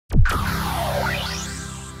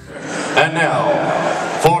And now,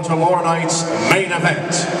 for tomorrow night's main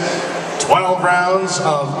event, 12 rounds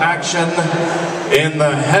of action in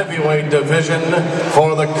the heavyweight division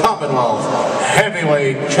for the Commonwealth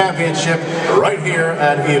Heavyweight Championship right here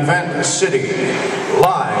at EventCity,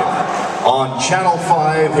 live on Channel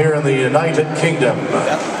 5 here in the United Kingdom.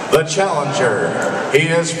 The challenger, he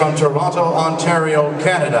is from Toronto, Ontario,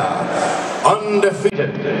 Canada.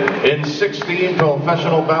 Undefeated in 16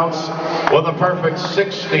 professional bouts with a perfect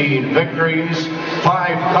 16 victories,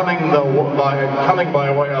 5 coming by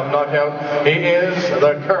way of knockout. He is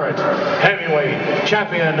the current heavyweight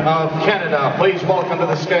champion of Canada. Please welcome to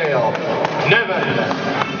the scale,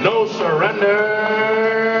 Neven No Surrender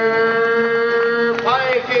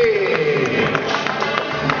Pajkic.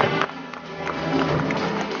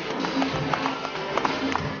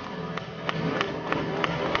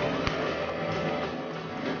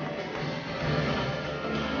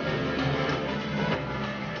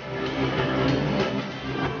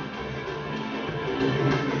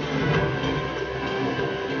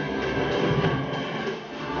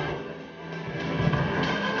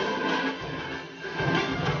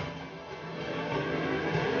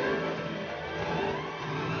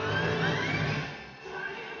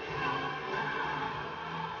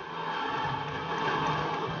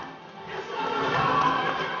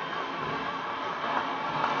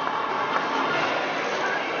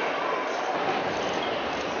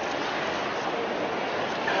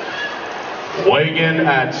 Weighing in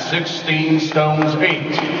at 16 stones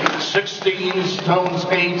 8. 16 stones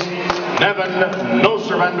 8. Neven No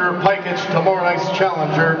Surrender Pajkic, tomorrow night's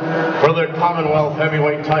challenger for the Commonwealth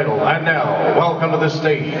Heavyweight title. And now, welcome to the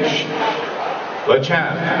stage, the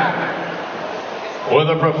champ, with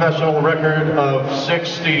a professional record of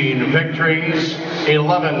 16 victories,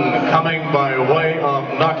 11 coming by way of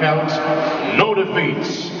knockouts, no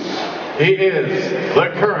defeats. He is the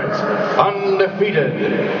current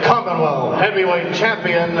undefeated Commonwealth Heavyweight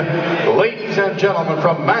Champion, ladies and gentlemen,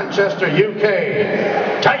 from Manchester,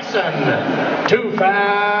 UK, Tyson, Too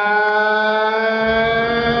Fast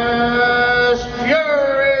Fury!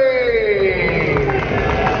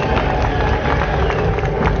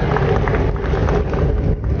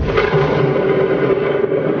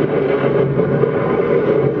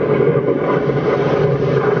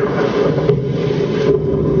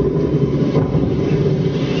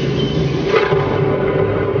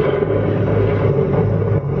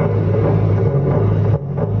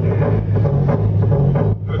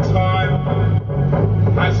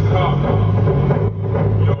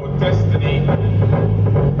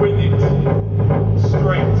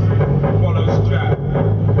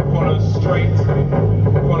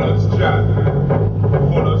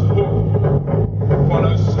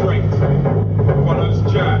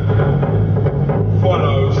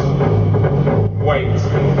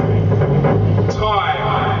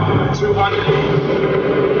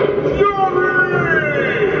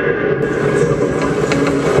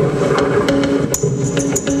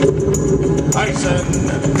 Tyson,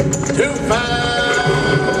 Too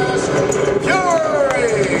Fast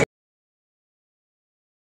Fury!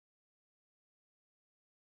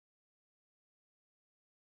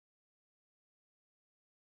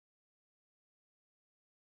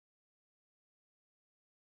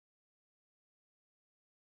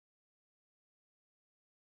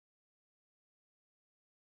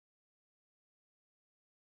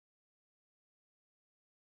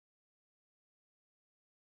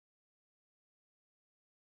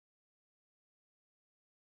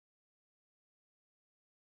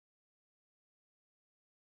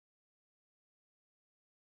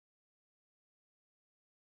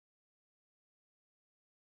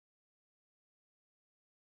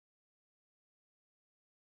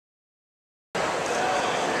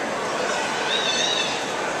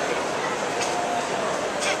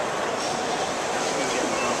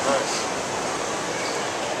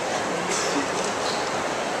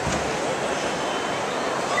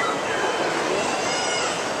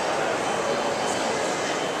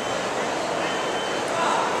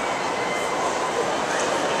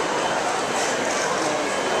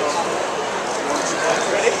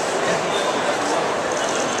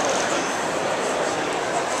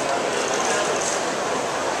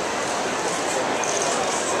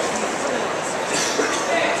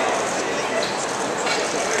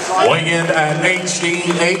 Weighing in at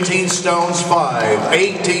 18 stones 5,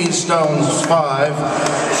 18 stones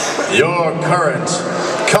 5, your current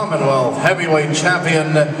Commonwealth Heavyweight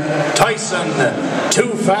Champion, Tyson,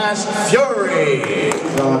 Too Fast Fury.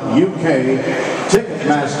 UK,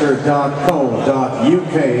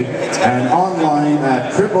 Ticketmaster.co.uk, and online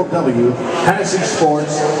at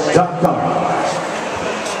www.HannessySports.com.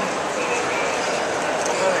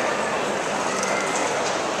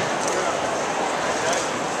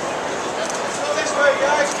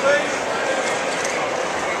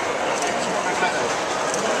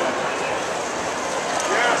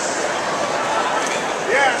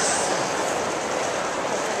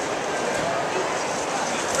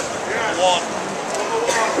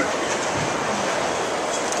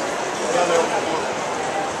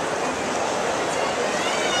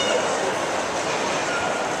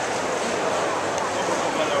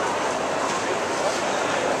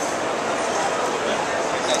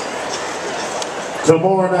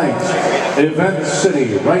 Tomorrow night,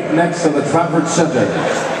 EventCity, right next to the Trafford Centre.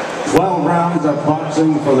 12 rounds of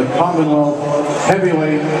boxing for the Commonwealth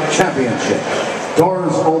Heavyweight Championship.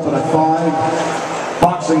 Doors open at 5.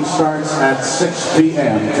 Boxing starts at 6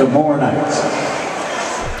 p.m. tomorrow night.